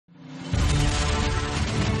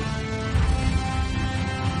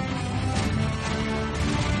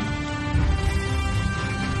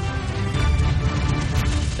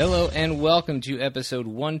Hello and welcome to episode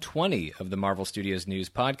 120 of the Marvel Studios News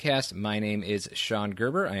Podcast. My name is Sean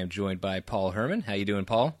Gerber. I am joined by Paul Herman. How you doing,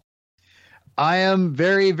 Paul? I am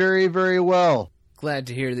very, very, very well. Glad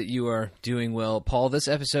to hear that you are doing well, Paul. This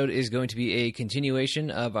episode is going to be a continuation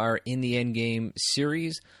of our In the Endgame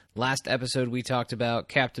series. Last episode we talked about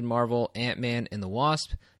Captain Marvel, Ant-Man, and the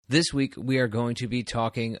Wasp. This week we are going to be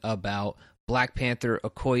talking about Black Panther,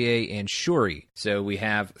 Okoye, and Shuri. So we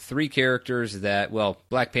have three characters that, well,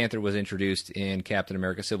 Black Panther was introduced in Captain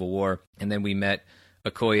America Civil War, and then we met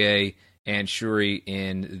Okoye and Shuri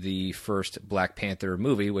in the first Black Panther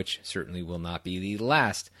movie, which certainly will not be the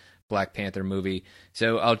last Black Panther movie.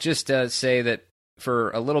 So I'll just say that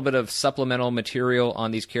for a little bit of supplemental material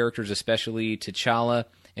on these characters, especially T'Challa,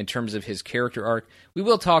 in terms of his character arc, we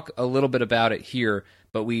will talk a little bit about it here,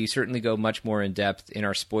 but we certainly go much more in depth in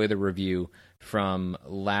our spoiler review from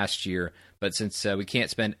last year. But since we can't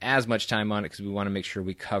spend as much time on it because we want to make sure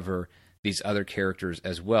we cover these other characters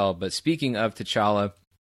as well. But speaking of T'Challa,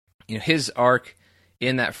 his arc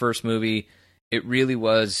in that first movie, it really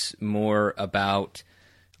was more about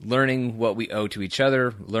learning what we owe to each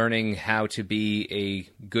other, learning how to be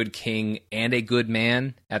a good king and a good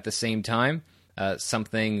man at the same time.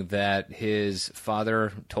 Something that his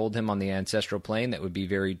father told him on the ancestral plane that would be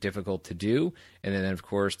very difficult to do. And then, of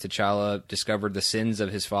course, T'Challa discovered the sins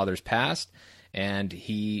of his father's past, and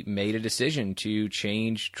he made a decision to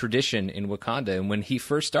change tradition in Wakanda. And when he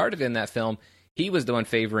first started in that film, he was the one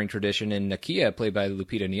favoring tradition, and Nakia, played by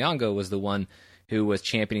Lupita Nyong'o, was the one who was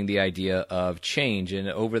championing the idea of change. And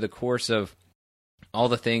over the course of all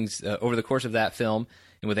the things, over the course of that film,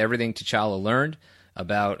 and with everything T'Challa learned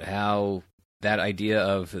about how that idea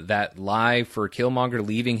of that lie for Killmonger,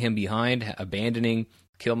 leaving him behind, abandoning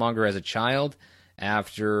Killmonger as a child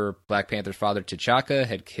after Black Panther's father T'Chaka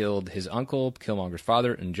had killed his uncle, Killmonger's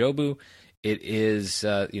father, N'Jobu, it is,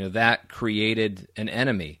 that created an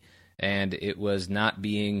enemy, and it was not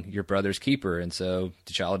being your brother's keeper. And so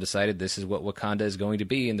T'Challa decided this is what Wakanda is going to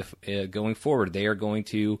be going forward. They are going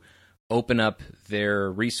to open up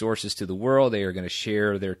their resources to the world. They are going to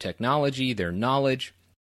share their technology, their knowledge.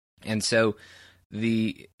 And so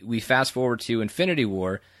we fast forward to Infinity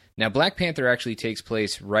War. Now, Black Panther actually takes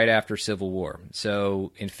place right after Civil War.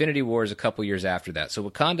 So Infinity War is a couple years after that. So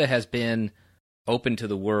Wakanda has been open to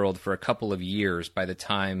the world for a couple of years by the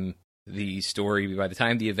time the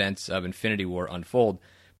events of Infinity War unfold.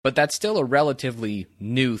 But that's still a relatively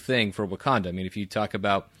new thing for Wakanda. I mean, if you talk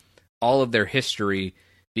about all of their history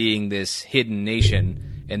being this hidden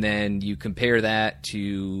nation, and then you compare that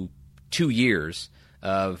to 2 years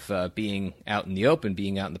of being out in the open,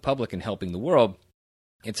 being out in the public and helping the world,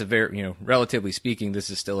 it's a very, relatively speaking, this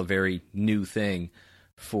is still a very new thing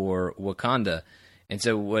for Wakanda. And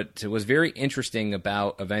so what was very interesting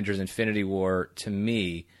about Avengers Infinity War to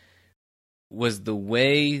me was the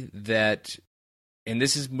way that, and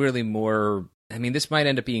this is really more, this might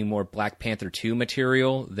end up being more Black Panther 2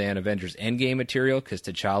 material than Avengers Endgame material, because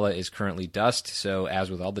T'Challa is currently dust. So as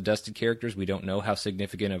with all the dusted characters, we don't know how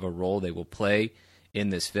significant of a role they will play in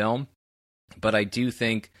this film. But I do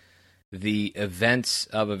think the events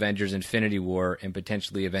of Avengers Infinity War and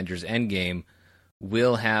potentially Avengers Endgame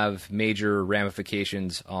will have major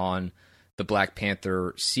ramifications on the Black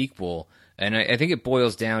Panther sequel. And I think it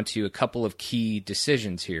boils down to a couple of key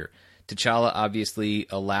decisions here. T'Challa obviously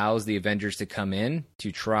allows the Avengers to come in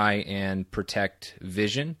to try and protect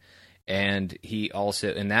Vision. And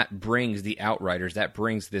that brings the Outriders, that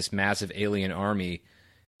brings this massive alien army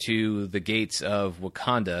to the gates of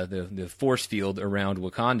Wakanda, the force field around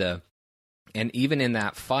Wakanda. And even in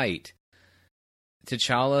that fight,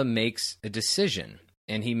 T'Challa makes a decision,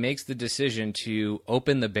 and he makes the decision to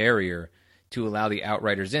open the barrier to allow the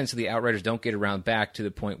Outriders in, so the Outriders don't get around back to the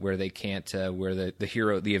point where they can't, where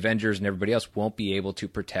the Avengers and everybody else won't be able to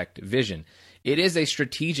protect Vision. It is a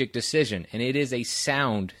strategic decision, and it is a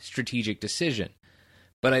sound strategic decision.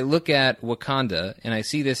 But I look at Wakanda, and I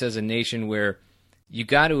see this as a nation where you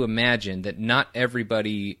got to imagine that not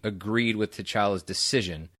everybody agreed with T'Challa's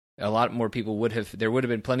decision. A lot more people there would have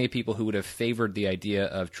been plenty of people who would have favored the idea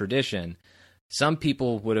of tradition. Some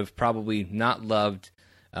people would have probably not loved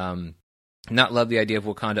the idea of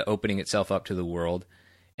Wakanda opening itself up to the world.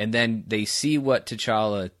 And then they see what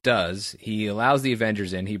T'Challa does. He allows the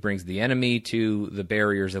Avengers in. He brings the enemy to the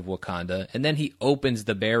barriers of Wakanda. And then he opens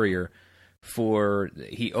the barrier for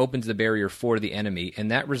the enemy, and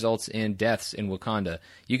that results in deaths in Wakanda.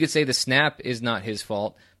 You could say the snap is not his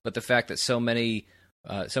fault, but the fact that so many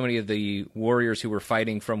of the warriors who were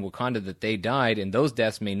fighting from Wakanda, that they died, and those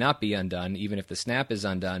deaths may not be undone, even if the snap is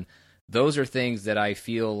undone. Those are things that I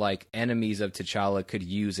feel like enemies of T'Challa could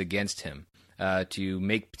use against him.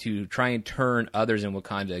 to try and turn others in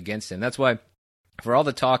Wakanda against him. That's why, for all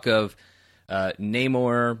the talk of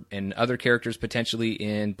Namor and other characters potentially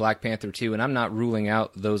in Black Panther 2, and I'm not ruling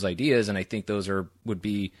out those ideas, and I think those would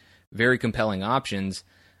be very compelling options.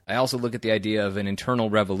 I also look at the idea of an internal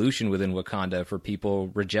revolution within Wakanda for people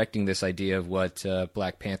rejecting this idea of what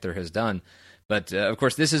Black Panther has done. But, of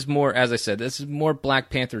course, this is more, as I said, this is more Black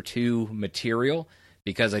Panther 2 material,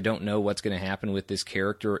 because I don't know what's going to happen with this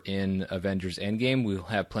character in Avengers Endgame. We'll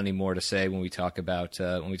have plenty more to say when we talk about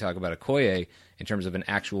Okoye in terms of an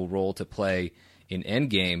actual role to play in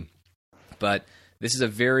Endgame. But this is a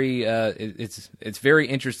very it's very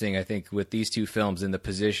interesting, I think, with these two films and the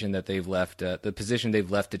position that they've left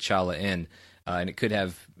T'Challa in, and it could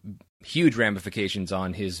have huge ramifications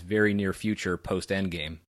on his very near future post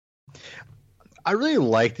Endgame. I really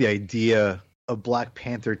like the idea of Black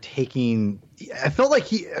Panther taking. I felt like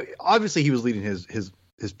he was leading his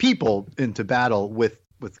people into battle with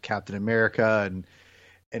Captain America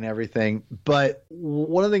and everything. But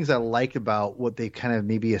one of the things I like about what they kind of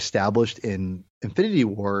maybe established in Infinity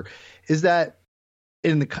War is that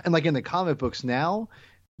in the comic books now,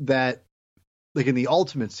 that like in the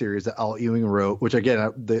Ultimate series that Al Ewing wrote, which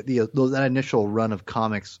again that initial run of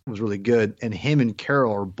comics was really good, and him and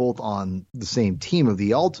Carol are both on the same team of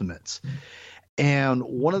the Ultimates. And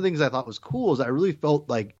one of the things I thought was cool is I really felt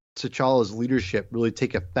like T'Challa's leadership really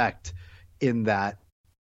take effect in that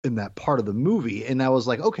part of the movie. And I was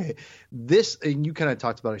like, okay, and you kind of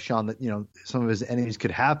talked about it, Sean, that, some of his enemies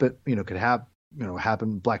could happen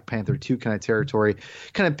Black Panther 2 kind of territory,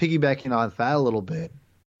 kind of piggybacking on that a little bit,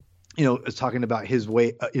 talking about his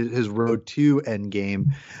road to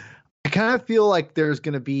Endgame. I kind of feel like there's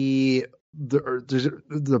going to be there's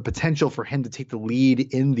the potential for him to take the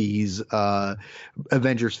lead in these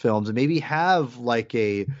Avengers films, and maybe have like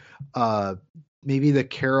maybe the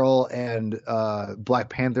Carol and Black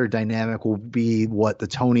Panther dynamic will be what the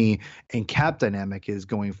Tony and Cap dynamic is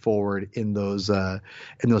going forward in those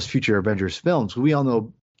future Avengers films. We all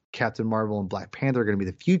know Captain Marvel and Black Panther are going to be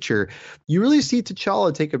the future. You really see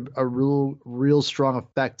T'Challa take a real strong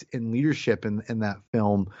effect in leadership in that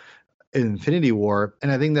film, in Infinity War.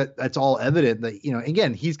 And I think that's all evident that,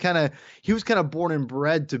 again, he was kind of born and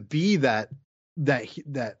bred to be that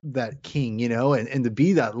king, and to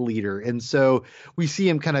be that leader. And so we see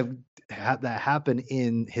him kind of have that happen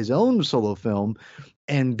in his own solo film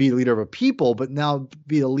and be a leader of a people, but now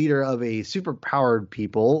be a leader of a super powered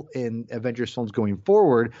people in Avengers films going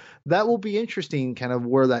forward. That will be interesting, kind of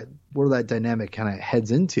where that dynamic kind of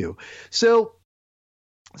heads into. So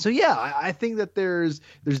yeah, I think that there's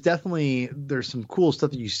definitely some cool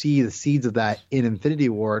stuff that you see the seeds of that in Infinity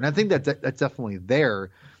War, and I think that's definitely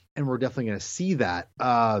there, and we're definitely going to see that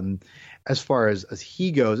as far as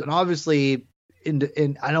he goes. And obviously, you've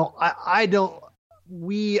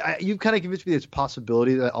kind of convinced me there's a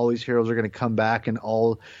possibility that all these heroes are going to come back and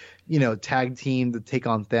all tag team to take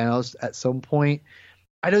on Thanos at some point.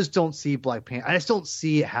 I just don't see Black Panther. I just don't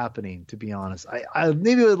see it happening, to be honest. I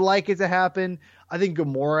maybe would like it to happen. I think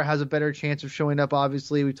Gamora has a better chance of showing up.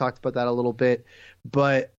 Obviously, we talked about that a little bit,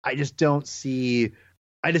 but I just don't see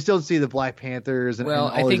the Black Panthers and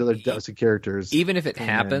all these other dozen characters. Even if it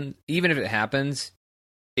happens,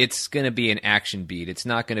 it's going to be an action beat. It's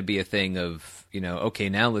not going to be a thing of, okay,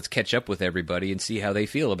 now let's catch up with everybody and see how they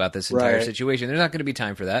feel about this entire situation. There's not going to be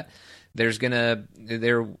time for that.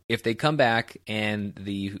 If they come back and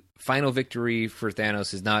the final victory for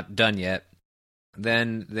Thanos is not done yet,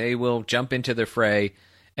 then they will jump into the fray,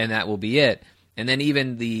 and that will be it. And then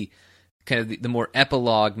even the more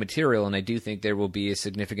epilogue material, and I do think there will be a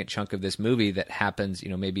significant chunk of this movie that happens,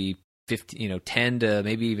 maybe 10 to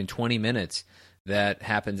maybe even 20 minutes that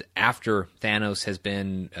happens after Thanos has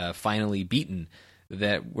been finally beaten,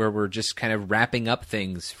 where we're just kind of wrapping up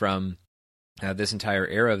things from this entire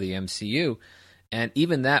era of the MCU. And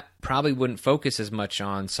even that probably wouldn't focus as much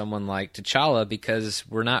on someone like T'Challa, because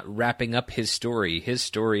we're not wrapping up his story. His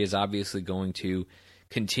story is obviously going to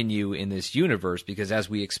continue in this universe, because as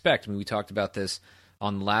we expect, we talked about this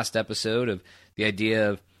on the last episode, of the idea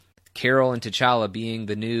of Carol and T'Challa being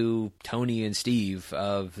the new Tony and Steve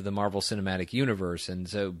of the Marvel Cinematic Universe, and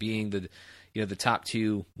so being the top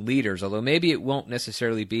two leaders. Although maybe it won't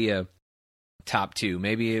necessarily be a top two,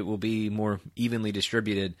 maybe it will be more evenly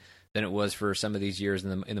distributed than it was for some of these years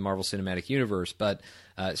in the Marvel Cinematic Universe. But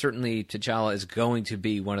certainly T'Challa is going to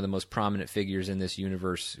be one of the most prominent figures in this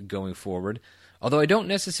universe going forward. Although I don't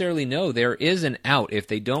necessarily know, there is an out if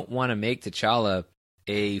they don't want to make T'Challa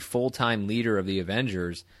a full-time leader of the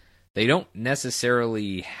Avengers. they don't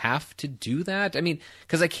necessarily have to do that. I mean,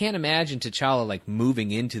 because I can't imagine T'Challa like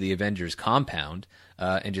moving into the Avengers compound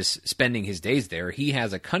and just spending his days there. He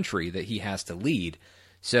has a country that he has to lead.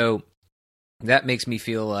 So that makes me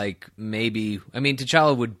feel like maybe, I mean,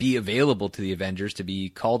 T'Challa would be available to the Avengers to be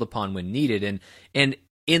called upon when needed. And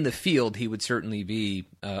in the field, he would certainly be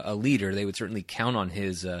a leader. They would certainly count on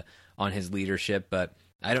his leadership, but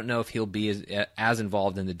I don't know if he'll be as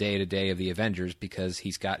involved in the day-to-day of the Avengers because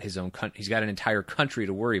he's got he's got an entire country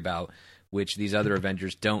to worry about, which these other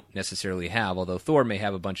Avengers don't necessarily have, although Thor may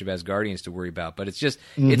have a bunch of Asgardians to worry about. But it's just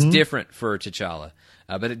it's different for T'Challa.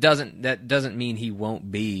 But that doesn't mean he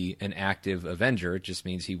won't be an active Avenger. It just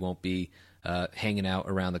means he won't be hanging out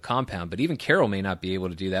around the compound. But even Carol may not be able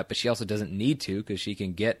to do that, but she also doesn't need to because she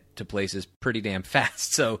can get to places pretty damn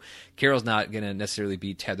fast. So Carol's not going to necessarily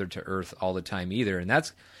be tethered to Earth all the time either. And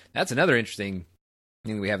that's another interesting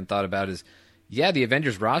thing we haven't thought about is, yeah, the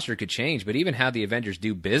Avengers roster could change, but even how the Avengers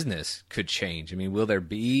do business could change. I mean, will there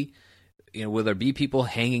be people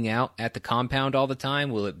hanging out at the compound all the time?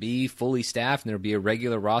 Will it be fully staffed and there'll be a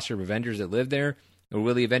regular roster of Avengers that live there? Or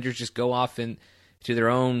will the Avengers just go off to their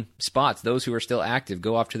own spots? Those who are still active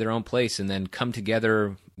go off to their own place and then come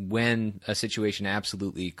together when a situation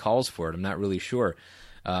absolutely calls for it. I'm not really sure.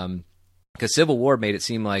 Because Civil War made it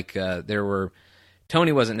seem like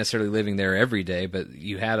Tony wasn't necessarily living there every day, but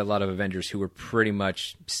you had a lot of Avengers who were pretty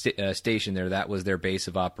much stationed there. That was their base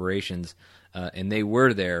of operations, and they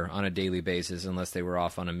were there on a daily basis unless they were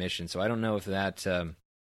off on a mission. So I don't know if that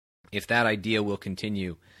idea will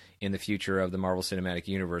continue in the future of the Marvel Cinematic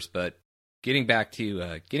Universe. But getting back to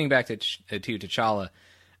T'Challa,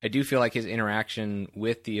 I do feel like his interaction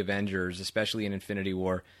with the Avengers, especially in Infinity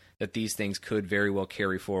War, that these things could very well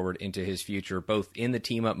carry forward into his future, both in the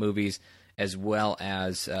team-up movies as well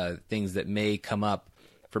as things that may come up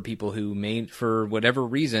for people who may, for whatever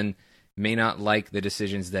reason, may not like the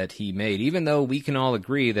decisions that he made. Even though we can all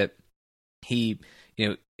agree that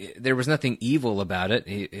there was nothing evil about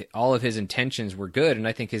it. All of his intentions were good, and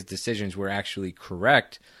I think his decisions were actually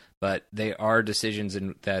correct, but they are decisions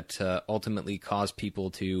that ultimately cause people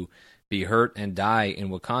to be hurt and die in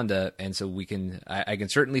Wakanda, and so I can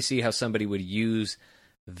certainly see how somebody would use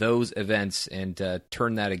those events and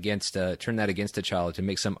turn that against T'Challa to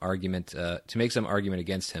make some argument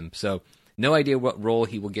against him. So no idea what role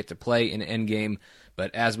he will get to play in Endgame,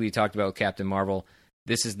 but as we talked about with Captain Marvel,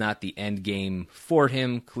 this is not the end game for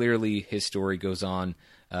him. Clearly, his story goes on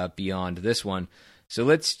beyond this one. So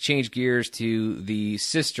let's change gears to the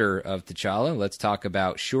sister of T'Challa. Let's talk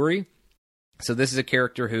about Shuri. So this is a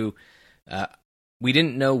character who we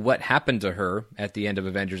didn't know what happened to her at the end of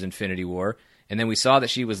Avengers Infinity War. And then we saw that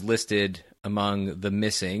she was listed among the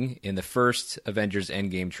missing in the first Avengers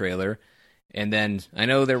Endgame trailer. And then I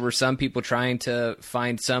know there were some people trying to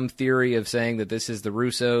find some theory of saying that this is the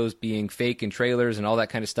Russos being fake in trailers and all that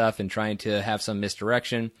kind of stuff and trying to have some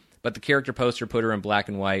misdirection. But the character poster put her in black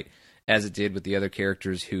and white, as it did with the other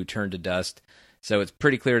characters who turned to dust. So it's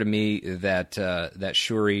pretty clear to me that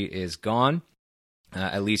Shuri is gone,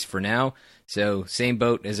 at least for now. So same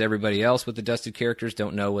boat as everybody else with the dusted characters.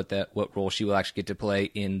 Don't know what role she will actually get to play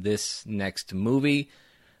in this next movie.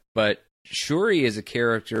 But Shuri is a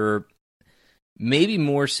character maybe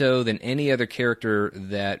more so than any other character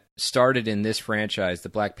that started in this franchise, the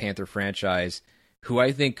Black Panther franchise, who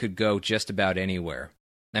I think could go just about anywhere.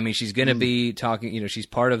 I mean, she's going to be talking, she's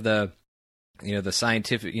part of the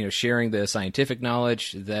scientific, sharing the scientific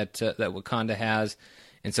knowledge that Wakanda has.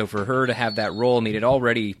 And so for her to have that role, I mean, it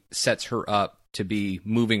already sets her up to be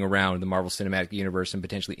moving around the Marvel Cinematic Universe and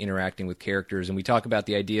potentially interacting with characters. And we talk about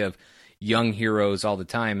the idea of young heroes all the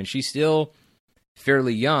time, and she's still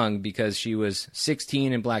fairly young because she was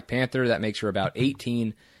 16 in Black Panther. That makes her about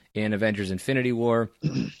 18 in Avengers Infinity War.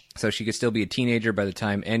 So she could still be a teenager by the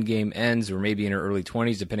time Endgame ends, or maybe in her early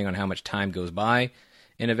 20s, depending on how much time goes by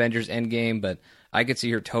in Avengers Endgame. But I could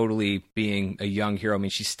see her totally being a young hero. I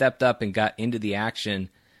mean, she stepped up and got into the action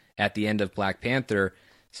at the end of Black Panther,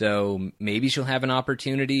 so maybe she'll have an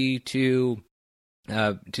opportunity to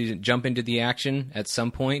jump into the action at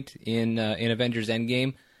some point in Avengers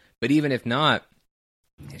Endgame. But even if not,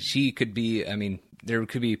 she could be, I mean, there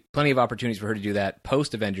could be plenty of opportunities for her to do that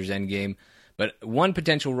post-Avengers Endgame. But one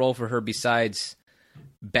potential role for her besides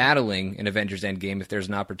battling in Avengers Endgame, if there's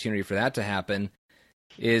an opportunity for that to happen,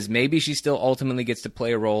 is maybe she still ultimately gets to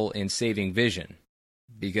play a role in saving Vision.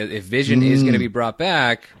 Because if Vision is going to be brought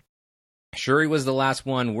back, Shuri was the last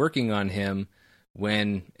one working on him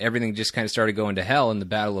when everything just kind of started going to hell in the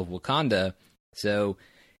Battle of Wakanda. So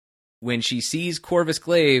when she sees Corvus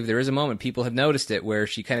Glaive, there is a moment, people have noticed it, where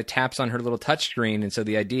she kind of taps on her little touch screen. And so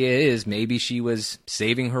the idea is maybe she was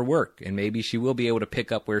saving her work, and maybe she will be able to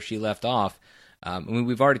pick up where she left off.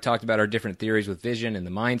 We've already talked about our different theories with Vision and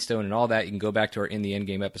the Mind Stone and all that. You can go back to our In the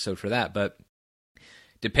Endgame episode for that. But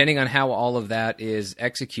depending on how all of that is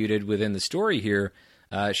executed within the story here,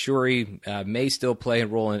 Shuri may still play a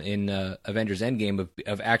role in Avengers Endgame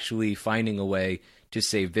of actually finding a way to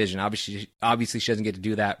save Vision. Obviously, she doesn't get to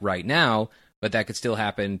do that right now, but that could still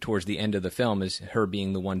happen towards the end of the film, as her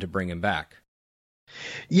being the one to bring him back.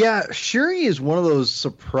 Yeah, Shuri is one of those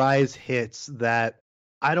surprise hits that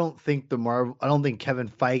I don't think Kevin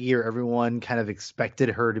Feige or everyone kind of expected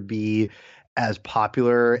her to be as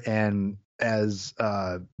popular and as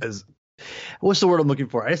what's the word I'm looking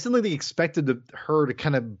for? I just didn't think they expected her to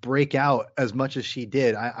kind of break out as much as she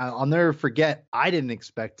did. I'll never forget. I didn't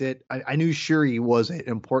expect it. I knew Shuri was an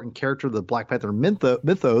important character of the Black Panther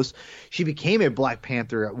mythos. She became a Black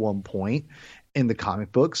Panther at one point in the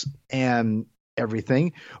comic books and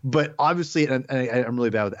everything. But obviously, and I'm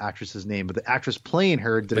really bad with the actress's name, but the actress playing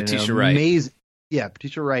her did Letitia an Wright. amazing. Yeah,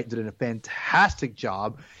 Letitia Wright did a fantastic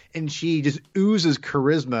job, and she just oozes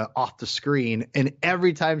charisma off the screen. And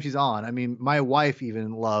every time she's on, I mean, my wife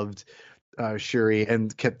even loved Shuri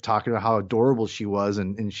and kept talking about how adorable she was,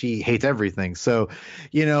 and she hates everything. So,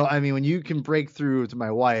 I mean, when you can break through to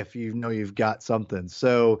my wife, you've got something.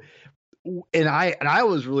 So, and I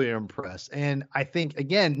was really impressed. And I think,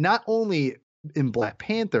 again, not only in Black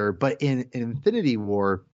Panther, but in Infinity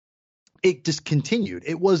War, it just continued.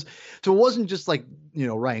 It wasn't just like,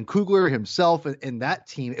 Ryan Coogler himself and that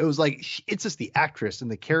team. It was like, it's just the actress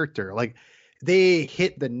and the character. Like, they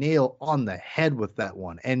hit the nail on the head with that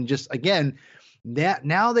one. And just, again, that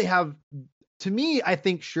now they have, to me, I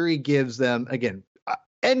think Shuri gives them, again,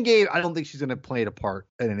 Endgame, I don't think she's going to play a part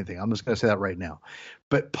in anything. I'm just going to say that right now.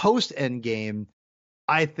 But post Endgame,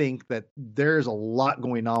 I think that there's a lot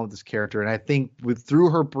going on with this character. And I think through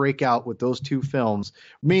her breakout with those two films,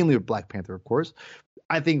 mainly with Black Panther, of course,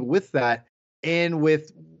 I think with that and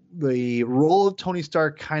with the role of Tony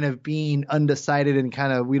Stark kind of being undecided and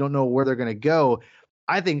kind of we don't know where they're going to go,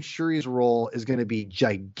 I think Shuri's role is going to be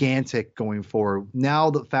gigantic going forward. Now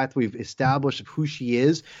the fact that we've established who she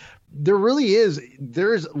is,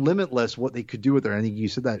 there's limitless what they could do with her. I think you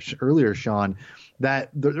said that earlier, Sean, that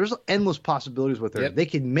there's endless possibilities with her. Yep. They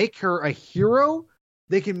can make her a hero.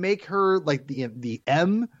 They can make her like the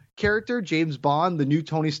M character, James Bond, the new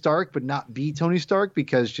Tony Stark, but not be Tony Stark,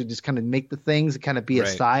 because she'll just kind of make the things and kind of be a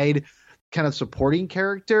side kind of supporting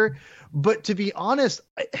character. But to be honest,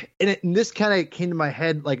 and this kind of came to my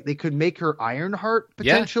head, like they could make her Ironheart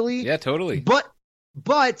potentially. Yeah, totally.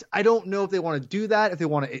 But I don't know if they want to do that. If they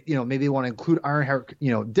want to, maybe they want to include Ironheart,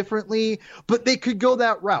 differently. But they could go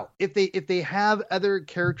that route if they have other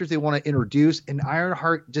characters they want to introduce, and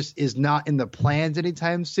Ironheart just is not in the plans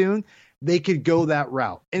anytime soon. They could go that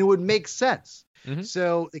route, and it would make sense. Mm-hmm.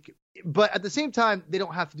 So, but at the same time, they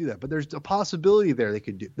don't have to do that. But there's a possibility there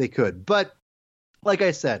they could. But like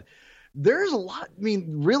I said, there's a lot. I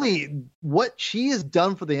mean, really, what she has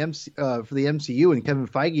done for the MCU and Kevin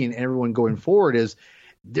Feige and everyone going forward is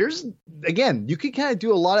you could kind of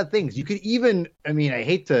do a lot of things. You could even, I mean, I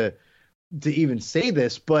hate to even say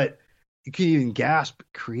this, but you could even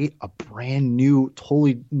create a brand new,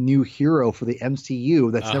 totally new hero for the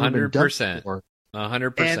MCU that's never been done before.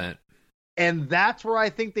 100%. And that's where I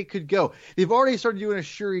think they could go. They've already started doing a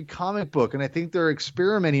Shuri comic book, and I think they're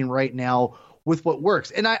experimenting right now with what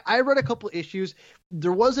works. And I read a couple issues.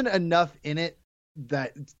 There wasn't enough in it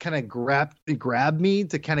that kind of grabbed me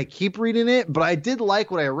to kind of keep reading it, but I did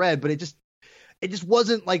like what I read, but it just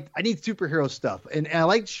wasn't like, I need superhero stuff. And I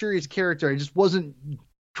liked Shuri's character. It just wasn't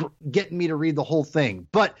getting me to read the whole thing.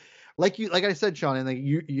 But like I said, Sean, and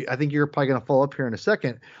I think you're probably going to follow up here in a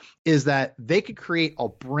second, is that they could create a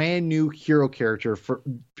brand new hero character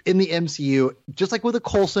in the MCU, just like with a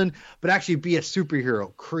Coulson, but actually be a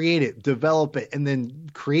superhero, create it, develop it, and then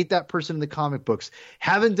create that person in the comic books.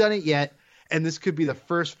 Haven't done it yet, and this could be the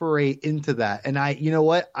first foray into that. And you know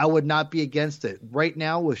what? I would not be against it. Right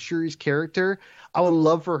now with Shuri's character, I would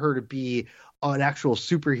love for her to be an actual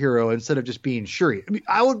superhero instead of just being Shuri. I mean,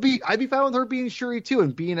 I'd be fine with her being Shuri too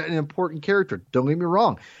and being an important character. Don't get me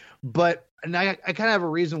wrong. But I kind of have a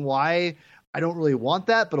reason why I don't really want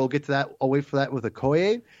that, but I'll get to that. I'll wait for that with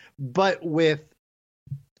Okoye. But with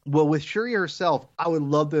Shuri herself, I would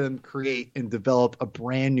love them create and develop a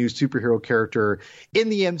brand new superhero character in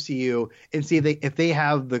the MCU and see if they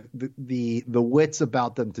have the wits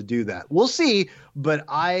about them to do that. We'll see, but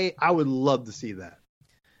I would love to see that.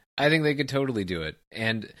 I think they could totally do it.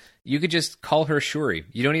 And you could just call her Shuri.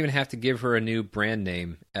 You don't even have to give her a new brand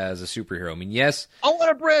name as a superhero. I mean, yes. I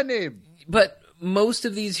want a brand name. But most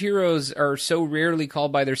of these heroes are so rarely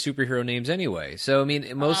called by their superhero names anyway. So, I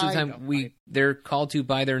mean, most of the time they're called to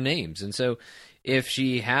by their names. And so if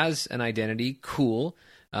she has an identity, cool.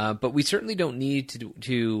 But we certainly don't need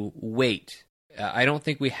to wait. I don't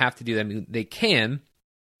think we have to do that. I mean, they can.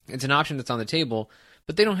 It's an option that's on the table.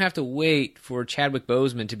 But they don't have to wait for Chadwick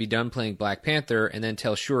Boseman to be done playing Black Panther and then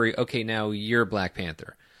tell Shuri, okay, now you're Black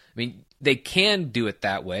Panther. I mean, they can do it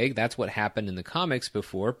that way. That's what happened in the comics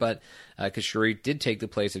before, but because Shuri did take the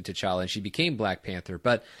place of T'Challa and she became Black Panther.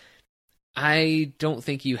 But I don't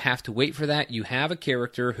think you have to wait for that. You have a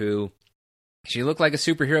character who, she looked like a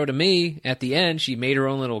superhero to me at the end. She made her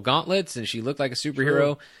own little gauntlets and she looked like a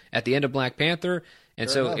superhero at the end of Black Panther. And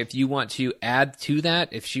Fair enough. If you want to add to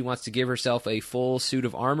that, if she wants to give herself a full suit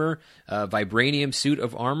of armor, a vibranium suit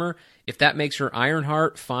of armor, if that makes her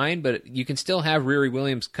Ironheart, fine. But you can still have Riri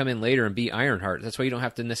Williams come in later and be Ironheart. That's why you don't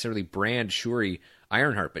have to necessarily brand Shuri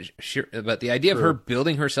Ironheart. But the idea of her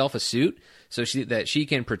building herself a suit so that she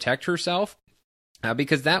can protect herself,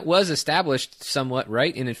 because that was established somewhat,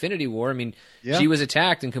 right, in Infinity War. I mean, she was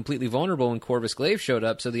attacked and completely vulnerable when Corvus Glaive showed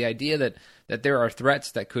up. So the idea that there are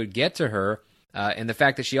threats that could get to her, and the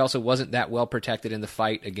fact that she also wasn't that well protected in the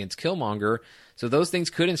fight against Killmonger. So those things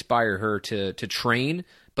could inspire her to train,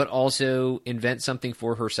 but also invent something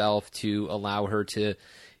for herself to allow her to,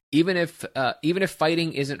 even if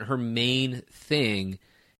fighting isn't her main thing,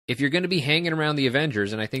 if you're going to be hanging around the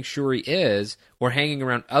Avengers, and I think Shuri is, or hanging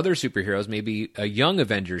around other superheroes, maybe a young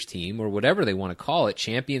Avengers team or whatever they want to call it,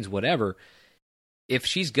 champions, whatever, if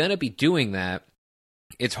she's going to be doing that,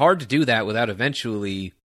 it's hard to do that without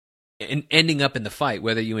eventually ending up in the fight,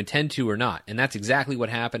 whether you intend to or not. And that's exactly what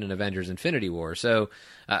happened in Avengers Infinity War. So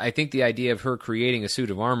I think the idea of her creating a suit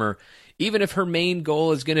of armor, even if her main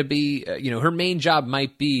goal is going to be, her main job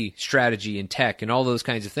might be strategy and tech and all those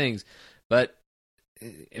kinds of things, but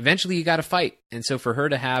eventually you got to fight. And so for her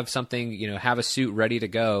to have something, have a suit ready to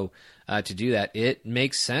go to do that, it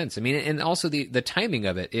makes sense. I mean, and also the timing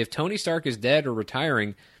of it. If Tony Stark is dead or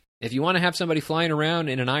retiring, if you want to have somebody flying around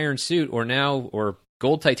in an iron suit or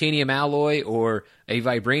gold titanium alloy or a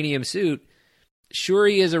vibranium suit,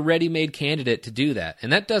 Shuri is a ready-made candidate to do that.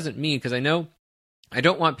 And that doesn't mean, because I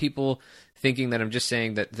don't want people thinking that I'm just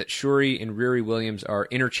saying that Shuri and Riri Williams are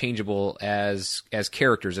interchangeable as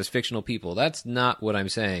characters, as fictional people. That's not what I'm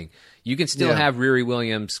saying. You can still have Riri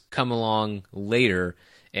Williams come along later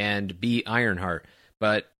and be Ironheart,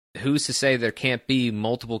 but who's to say there can't be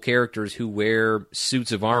multiple characters who wear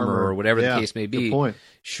suits of armor or whatever the case may be? Good point.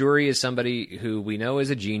 Shuri is somebody who we know is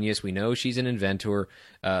a genius. We know she's an inventor.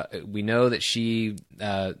 We know that she's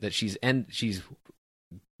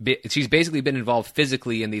basically been involved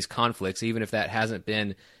physically in these conflicts, even if that hasn't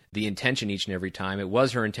been the intention each and every time. It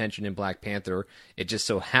was her intention in Black Panther. It just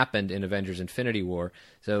so happened in Avengers Infinity War.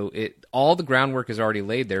 So all the groundwork is already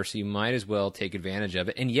laid there, so you might as well take advantage of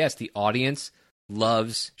it. And yes, the audience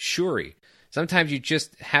loves Shuri. Sometimes you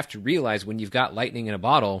just have to realize when you've got lightning in a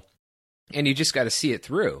bottle, and you just got to see it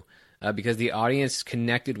through, because the audience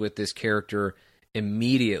connected with this character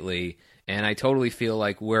immediately. And I totally feel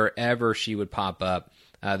like wherever she would pop up,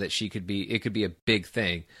 that it could be a big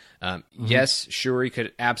thing. Yes, Shuri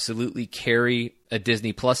could absolutely carry a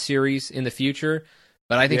Disney Plus series in the future,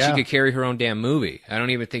 but I think she could carry her own damn movie. I don't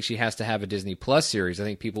even think she has to have a Disney Plus series. I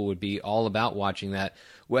think people would be all about watching that,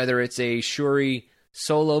 whether it's a Shuri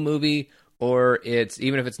solo movie or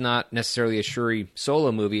even if it's not necessarily a Shuri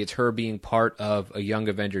solo movie, it's her being part of a Young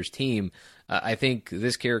Avengers team. I think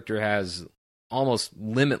this character has almost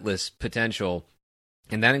limitless potential,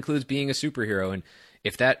 and that includes being a superhero. And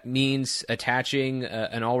if that means attaching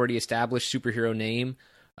an already established superhero name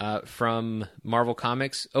from Marvel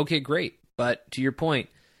Comics, okay, great. But to your point,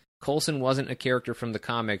 Coulson wasn't a character from the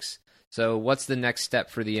comics, so what's the next step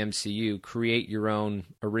for the MCU? Create your own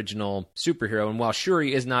original superhero. And while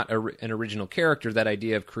Shuri is not an original character, that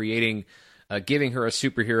idea of creating, giving her a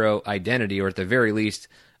superhero identity, or at the very least,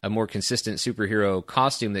 a more consistent superhero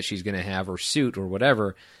costume that she's going to have, or suit, or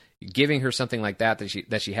whatever, giving her something like that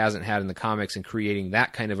she hasn't had in the comics and creating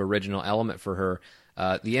that kind of original element for her,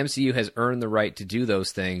 the MCU has earned the right to do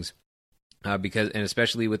those things, because, and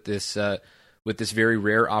especially with this very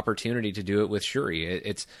rare opportunity to do it with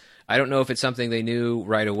Shuri. I don't know if it's something they knew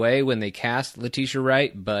right away when they cast Letitia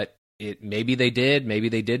Wright, but maybe they did, maybe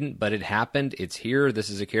they didn't, but it happened. It's here. This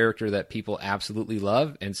is a character that people absolutely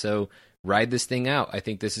love, and so ride this thing out. I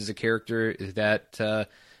think this is a character that,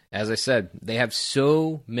 as I said, they have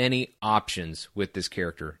so many options with this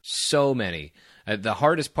character. So many. The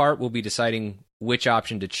hardest part will be deciding which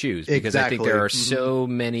option to choose, because I think there are Exactly. so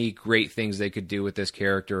many great things they could do with this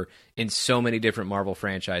character in so many different Marvel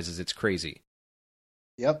franchises. It's crazy.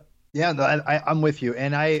 Yep. Yeah, no, I'm with you.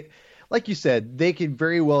 And like you said, they could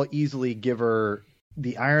very well easily give her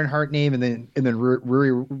the Ironheart name, and then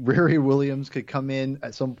Riri Williams could come in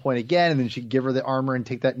at some point again, and then she'd give her the armor and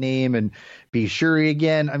take that name and be Shuri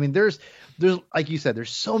again. I mean, there's like you said, there's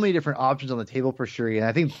so many different options on the table for Shuri, and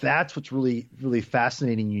I think that's what's really, really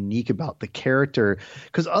fascinating and unique about the character.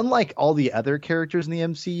 Because unlike all the other characters in the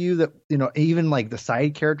MCU, that even like the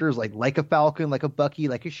side characters, like a Falcon, like a Bucky,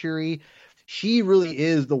 like a Shuri, she really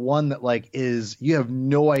is the one that you have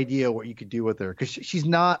no idea what you could do with her, because she's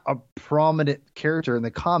not a prominent character in the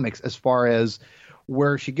comics as far as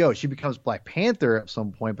where she goes. She becomes Black Panther at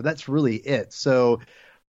some point, but that's really it. So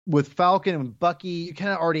with Falcon and Bucky, you kind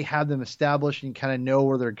of already have them established and you kind of know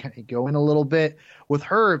where they're kind of going a little bit. With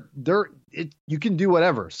her, you can do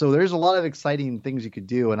whatever. So there's a lot of exciting things you could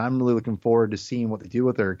do, and I'm really looking forward to seeing what they do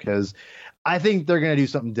with her, because I think they're going to do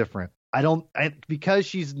something different. Because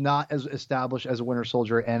she's not as established as a Winter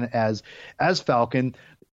Soldier and as Falcon,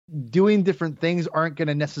 doing different things aren't going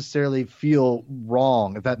to necessarily feel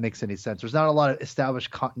wrong, if that makes any sense. There's not a lot of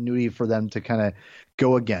established continuity for them to kind of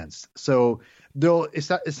go against. So they'll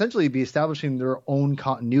essentially be establishing their own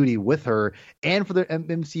continuity with her and for the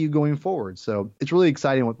MCU going forward. So it's really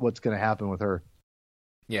exciting what's going to happen with her.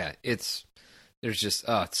 Yeah, there's just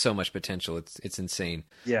so much potential. It's insane.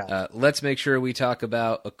 Yeah. Let's make sure we talk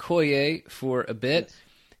about Okoye for a bit. Yes.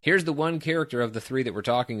 Here's the one character of the three that we're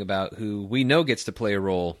talking about who we know gets to play a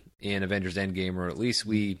role in Avengers Endgame, or at least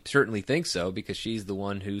we certainly think so, because she's the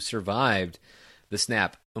one who survived the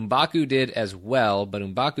snap. M'Baku did as well, but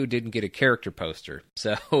M'Baku didn't get a character poster.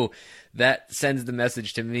 So that sends the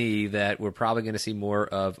message to me that we're probably going to see more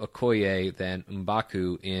of Okoye than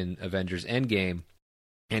M'Baku in Avengers Endgame.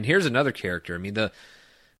 And here's another character. I mean, the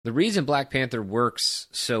reason Black Panther works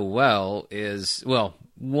so well is, well,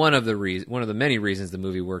 one of the many reasons the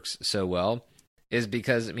movie works so well is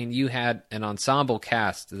because, I mean, you had an ensemble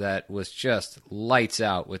cast that was just lights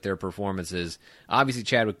out with their performances. Obviously,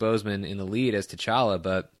 Chadwick Boseman in the lead as T'Challa,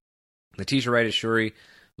 but Letitia Wright as Shuri,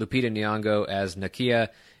 Lupita Nyong'o as Nakia,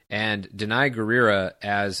 and Danai Gurira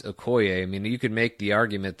as Okoye. I mean, you could make the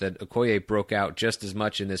argument that Okoye broke out just as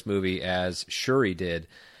much in this movie as Shuri did.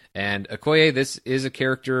 And Okoye, this is a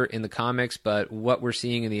character in the comics, but what we're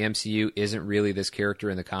seeing in the MCU isn't really this character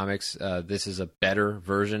in the comics. This is a better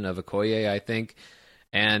version of Okoye, I think.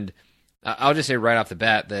 And I'll just say right off the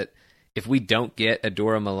bat that if we don't get a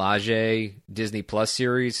Dora Milaje Disney Plus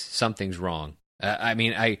series, something's wrong.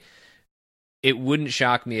 It wouldn't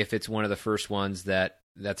shock me if it's one of the first ones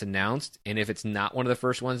that's announced, and if it's not one of the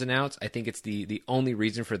first ones announced, I think it's the only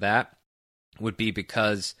reason for that would be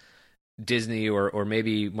because Disney or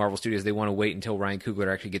maybe Marvel Studios, they want to wait until Ryan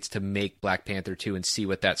Coogler actually gets to make Black Panther 2 and see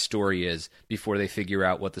what that story is before they figure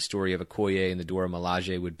out what the story of Okoye and the Dora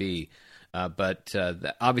Milaje would be. But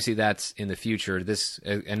obviously that's in the future. This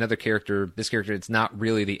character, it's not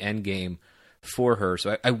really the end game for her.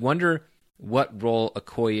 So I wonder what role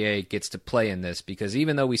Okoye gets to play in this, because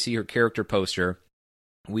even though we see her character poster,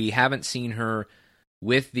 we haven't seen her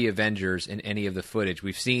with the Avengers in any of the footage.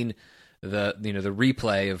 We've seen the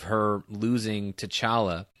replay of her losing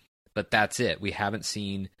T'Challa, but that's it. We haven't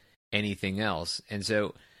seen anything else. And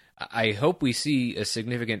so I hope we see a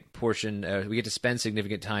significant portion, we get to spend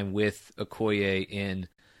significant time with Okoye in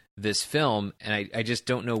this film, and I just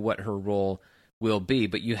don't know what her role will be.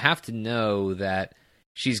 But you have to know that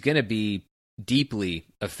she's going to be deeply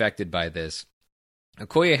affected by this.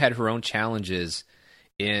 Okoye had her own challenges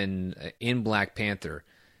in Black Panther.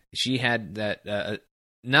 She had that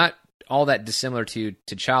not all that dissimilar to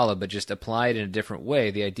T'Challa, but just applied in a different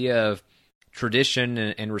way. The idea of tradition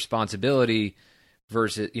and responsibility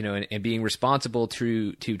versus, and being responsible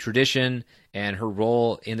to tradition and her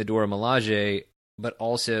role in the Dora Milaje, but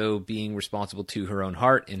also being responsible to her own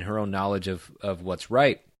heart and her own knowledge of what's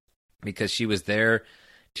right, because she was there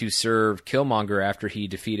to serve Killmonger after he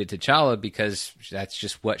defeated T'Challa, because that's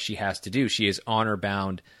just what she has to do. She is honor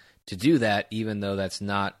bound to do that, even though that's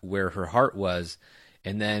not where her heart was.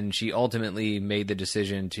 And then she ultimately made the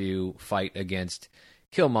decision to fight against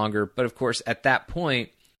Killmonger. But of course, at that point,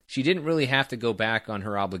 she didn't really have to go back on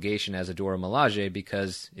her obligation as a Dora Milaje,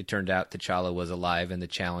 because it turned out T'Challa was alive and the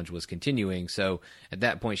challenge was continuing. So at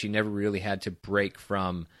that point, she never really had to break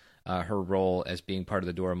from her role as being part of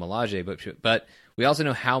the Dora Milaje. But we also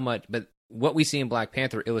know how much, but what we see in Black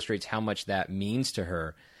Panther illustrates how much that means to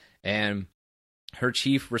her. And her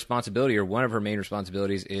chief responsibility, or one of her main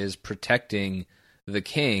responsibilities, is protecting the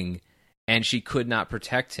king, and she could not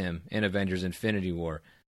protect him in Avengers Infinity War.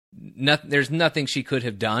 there's nothing she could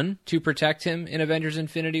have done to protect him in Avengers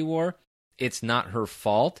Infinity War. It's not her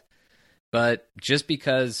fault. But just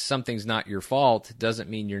because something's not your fault doesn't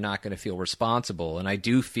mean you're not going to feel responsible. And I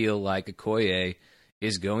do feel like Okoye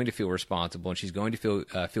is going to feel responsible, and she's going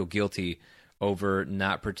to feel guilty over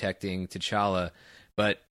not protecting T'Challa.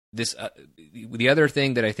 But this the other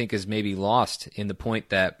thing that I think is maybe lost in the point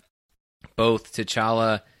that both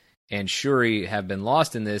T'Challa and Shuri have been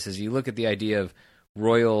lost in this is you look at the idea of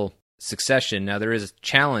royal succession. Now there is a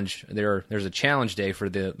challenge. There's a challenge day for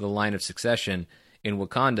the line of succession in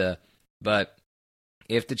Wakanda. But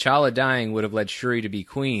if T'Challa dying would have led Shuri to be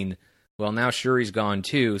queen, well, now Shuri's gone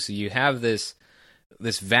too. So you have this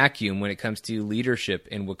vacuum when it comes to leadership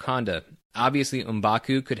in Wakanda. Obviously,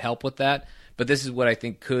 M'Baku could help with that, but this is what I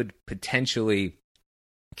think could potentially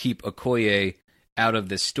keep Okoye out of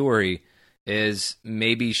this story, is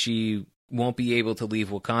maybe she won't be able to leave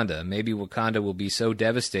Wakanda. Maybe Wakanda will be so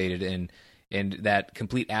devastated and that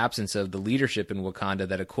complete absence of the leadership in Wakanda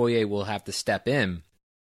that Okoye will have to step in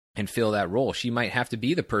and fill that role. She might have to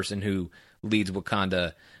be the person who leads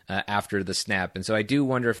Wakanda after the snap. And so I do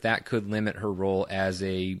wonder if that could limit her role as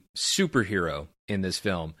a superhero in this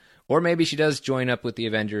film. Or maybe she does join up with the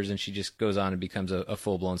Avengers and she just goes on and becomes a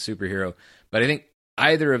full-blown superhero. But I think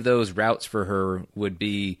either of those routes for her would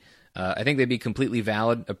be, I think they'd be completely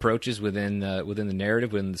valid approaches within the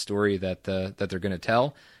narrative, within the story that they're going to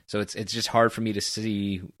tell. So it's just hard for me to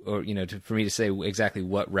see, or for me to say exactly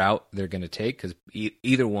what route they're going to take, because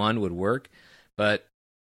either one would work. But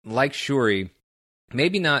like Shuri,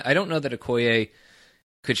 maybe not. I don't know that Okoye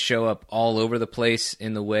could show up all over the place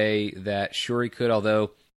in the way that Shuri could.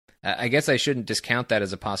 Although I guess I shouldn't discount that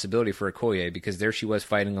as a possibility for Okoye, because there she was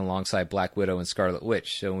fighting alongside Black Widow and Scarlet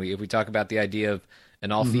Witch. So if we talk about the idea of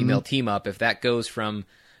an all-female team up, if that goes from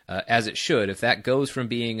as it should, if that goes from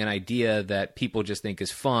being an idea that people just think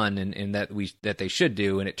is fun and that they should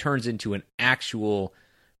do, and it turns into an actual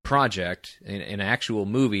project, an actual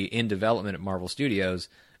movie in development at Marvel Studios,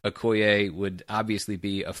 Okoye would obviously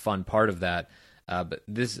be a fun part of that. But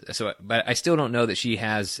I still don't know that she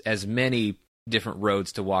has as many different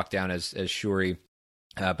roads to walk down as Shuri.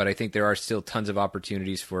 But I think there are still tons of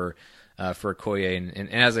opportunities for Okoye,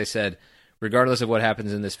 and as I said, regardless of what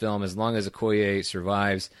happens in this film, as long as Okoye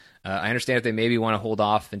survives, I understand if they maybe want to hold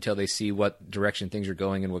off until they see what direction things are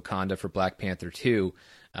going in Wakanda for Black Panther 2.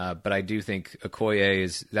 But I do think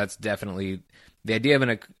Okoye that's definitely the idea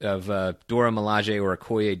of Dora Milaje or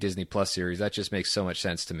Okoye Disney Plus series. That just makes so much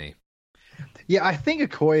sense to me. Yeah, I think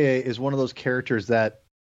Okoye is one of those characters that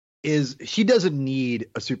she doesn't need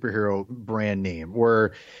a superhero brand name,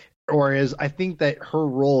 whereas I think that her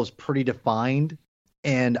role is pretty defined.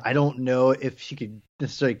 And I don't know if she could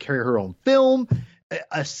necessarily carry her own film.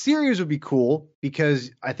 A series would be cool, because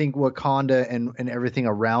I think Wakanda and everything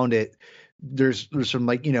around it, there's some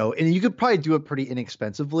and you could probably do it pretty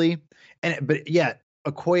inexpensively. But yeah,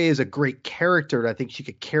 Okoye is a great character. I think she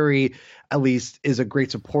could carry, at least is a great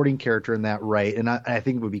supporting character in that, right? And I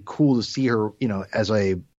think it would be cool to see her, as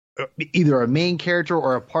either a main character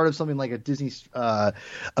or a part of something like a Disney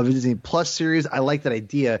Plus series. I like that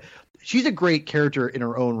idea. She's a great character in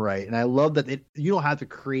her own right, and I love that you don't have to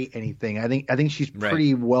create anything. I think she's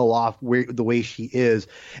pretty well off the way she is,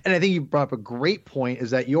 and I think you brought up a great point, is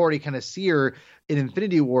that you already kind of see her in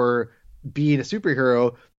Infinity War being a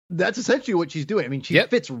superhero. That's essentially what she's doing. I mean, she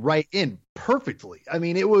fits right in perfectly. I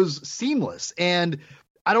mean, it was seamless, and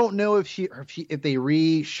I don't know if they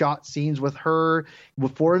reshot scenes with her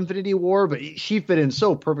before Infinity War, but she fit in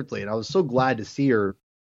so perfectly, and I was so glad to see her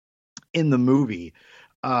in the movie.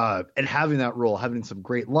 And having that role, having some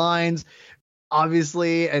great lines,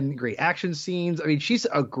 obviously, and great action scenes. I mean, she's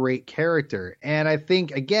a great character. And I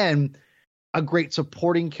think, again, a great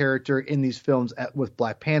supporting character in these films with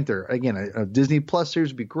Black Panther. Again, a Disney Plus series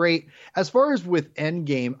would be great. As far as with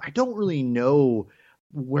Endgame, I don't really know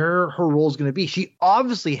where her role is going to be. She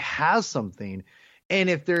obviously has something.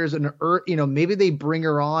 And if there's maybe they bring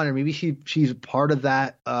her on, or maybe she's part of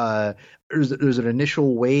that. There's an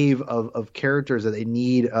initial wave of characters that they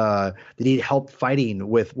need help fighting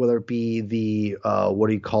with, whether it be the what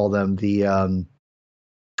do you call them, the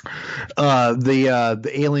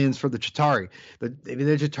aliens for the Chitauri. Maybe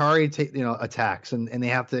the Chitauri attacks, and they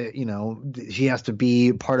have to she has to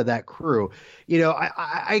be part of that crew.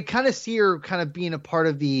 I kind of see her kind of being a part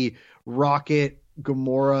of the Rocket,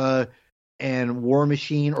 Gamora, and War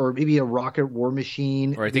Machine, or maybe a Rocket War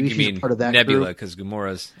Machine. Or I think you mean part of that Nebula, because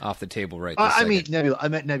Gamora's off the table right this second. I mean Nebula. I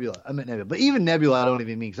meant Nebula. But even Nebula I don't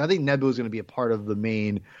even mean, because I think Nebula is going to be a part of the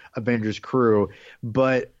main Avengers crew.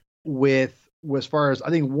 But with as far as I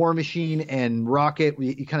think War Machine and Rocket,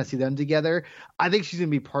 you kind of see them together. I think she's going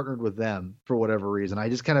to be partnered with them for whatever reason. I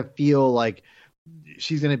just kind of feel like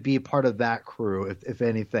she's going to be part of that crew, if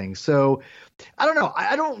anything. So I don't know.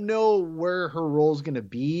 I don't know where her role is going to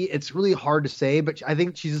be. It's really hard to say, but I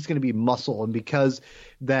think she's just going to be muscle. And because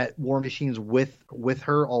that War Machine's with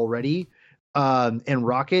her already, and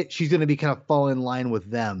Rocket, she's going to be kind of fall in line with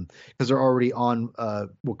them because they're already on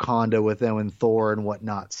Wakanda with them and Thor and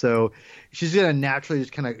whatnot. So she's going to naturally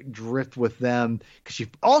just kind of drift with them because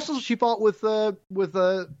she fought with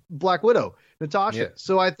Black Widow, Natasha. Yeah.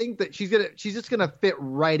 So I think that she's just gonna fit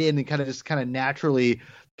right in and kind of naturally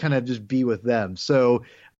kind of just be with them. So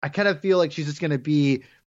I kind of feel like she's just gonna be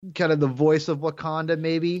kind of the voice of Wakanda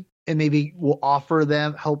maybe, and maybe will offer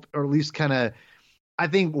them help, or at least kind of I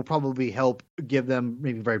think will probably help give them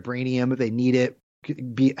maybe vibranium if they need it,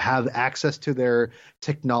 have access to their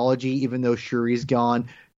technology even though Shuri's gone.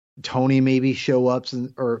 Tony maybe show up,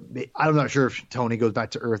 or I'm not sure if Tony goes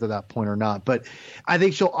back to Earth at that point or not, but I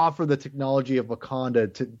think she'll offer the technology of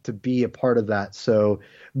Wakanda to be a part of that. So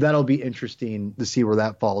that'll be interesting to see where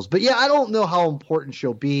that falls. But yeah, I don't know how important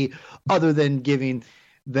she'll be other than giving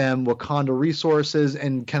them Wakanda resources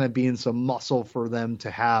and kind of being some muscle for them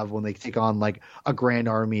to have when they take on like a grand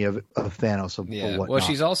army of Thanos or whatnot. Well,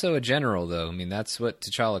 she's also a general, though. I mean, that's what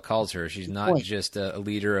T'Challa calls her. She's not just a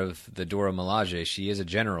leader of the Dora Milaje. She is a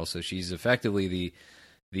general, so she's effectively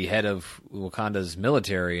the head of Wakanda's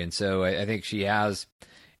military. And so I think she has,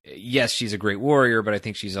 yes, she's a great warrior, but I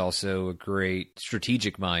think she's also a great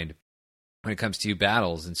strategic mind when it comes to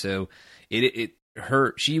battles. And so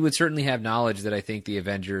she would certainly have knowledge that I think the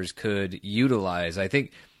Avengers could utilize.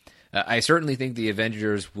 I certainly think the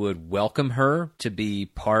Avengers would welcome her to be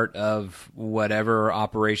part of whatever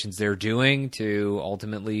operations they're doing to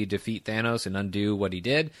ultimately defeat Thanos and undo what he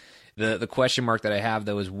did. The question mark that I have,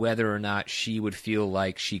 though, is whether or not she would feel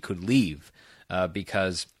like she could leave,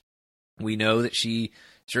 because we know that she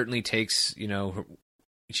certainly takes,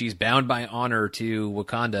 she's bound by honor to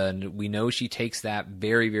Wakanda, and we know she takes that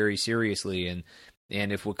very, very seriously. And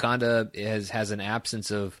if Wakanda has an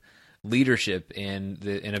absence of leadership in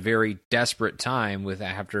a very desperate time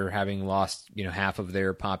after having lost half of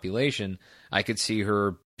their population, I could see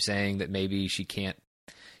her saying that maybe she can't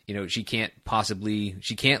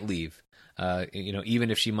leave. Even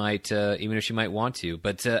if she might want to.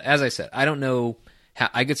 But as I said, I don't know.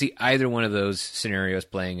 I could see either one of those scenarios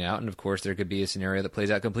playing out, and of course, there could be a scenario that plays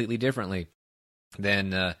out completely differently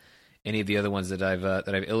than any of the other ones that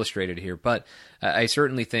I've illustrated here. But I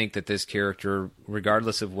certainly think that this character,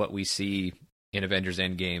 regardless of what we see in Avengers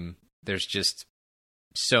Endgame, there's just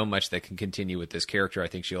so much that can continue with this character. I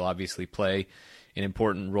think she'll obviously play an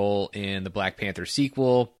important role in the Black Panther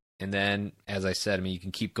sequel, and then, as I said, you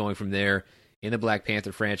can keep going from there in the Black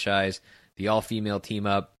Panther franchise, the all-female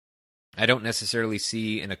team-up. I don't necessarily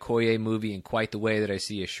see an Okoye movie in quite the way that I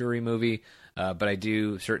see a Shuri movie, but I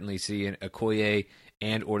do certainly see an Okoye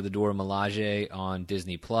and or the Dora Milaje on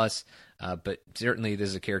Disney+. But certainly this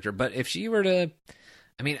is a character. But if she were to,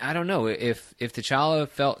 I don't know, if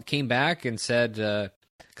T'Challa came back and said,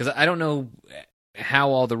 because I don't know how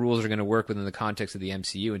all the rules are going to work within the context of the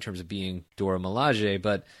MCU in terms of being Dora Milaje,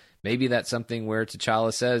 but maybe that's something where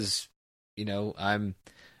T'Challa says,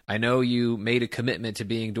 I know you made a commitment to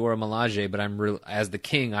being Dora Milaje, but as the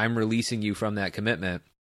king, I'm releasing you from that commitment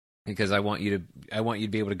because I want you to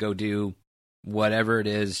be able to go do whatever it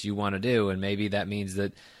is you want to do, and maybe that means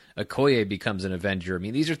that Okoye becomes an Avenger.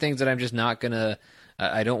 These are things that I'm just not gonna.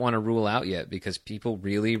 I don't want to rule out yet because people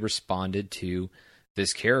really responded to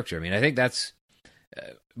this character. I think that's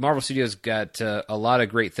Marvel Studios got a lot of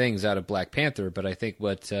great things out of Black Panther, but I think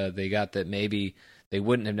what they got that maybe they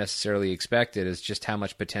wouldn't have necessarily expected is just how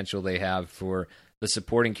much potential they have for the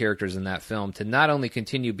supporting characters in that film to not only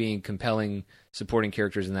continue being compelling supporting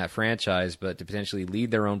characters in that franchise, but to potentially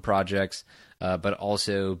lead their own projects, but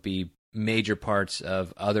also be major parts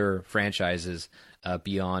of other franchises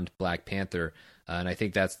beyond Black Panther. And I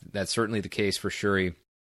think that's certainly the case for Shuri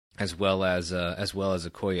as well as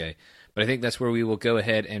Okoye. But I think that's where we will go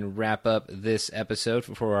ahead and wrap up this episode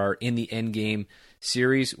for our In the Endgame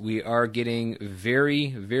series. We are getting very,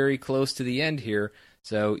 very close to the end here,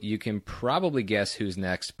 so you can probably guess who's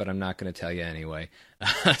next, but I'm not going to tell you anyway.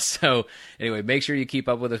 So anyway, make sure you keep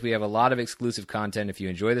up with us. We have a lot of exclusive content. If you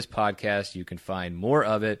enjoy this podcast, you can find more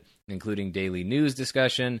of it, including daily news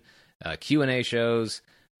discussion, Q&A shows,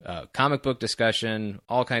 comic book discussion,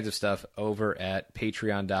 all kinds of stuff over at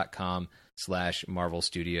patreon.com/Marvel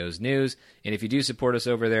Studios News. And if you do support us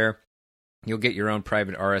over there, You'll get your own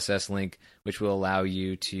private RSS link, which will allow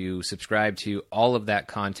you to subscribe to all of that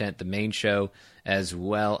content, the main show, as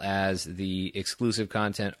well as the exclusive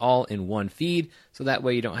content, all in one feed. So that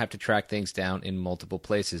way you don't have to track things down in multiple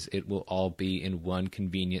places. It will all be in one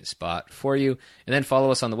convenient spot for you. And then follow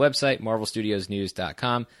us on the website,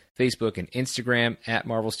 marvelstudiosnews.com, Facebook and Instagram at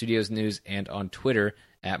Marvel Studios News, and on Twitter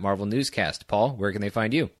at Marvel Newscast. Paul, where can they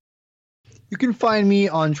find you? You can find me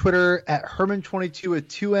on Twitter at Herman22 with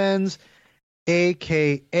 2 N's,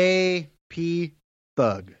 a.k.a. P.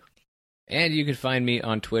 Thug. And you can find me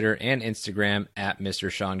on Twitter and Instagram at Mr.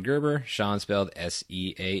 Sean Gerber, Sean spelled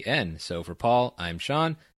S-E-A-N. So for Paul, I'm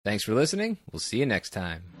Sean. Thanks for listening. We'll see you next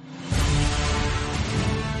time.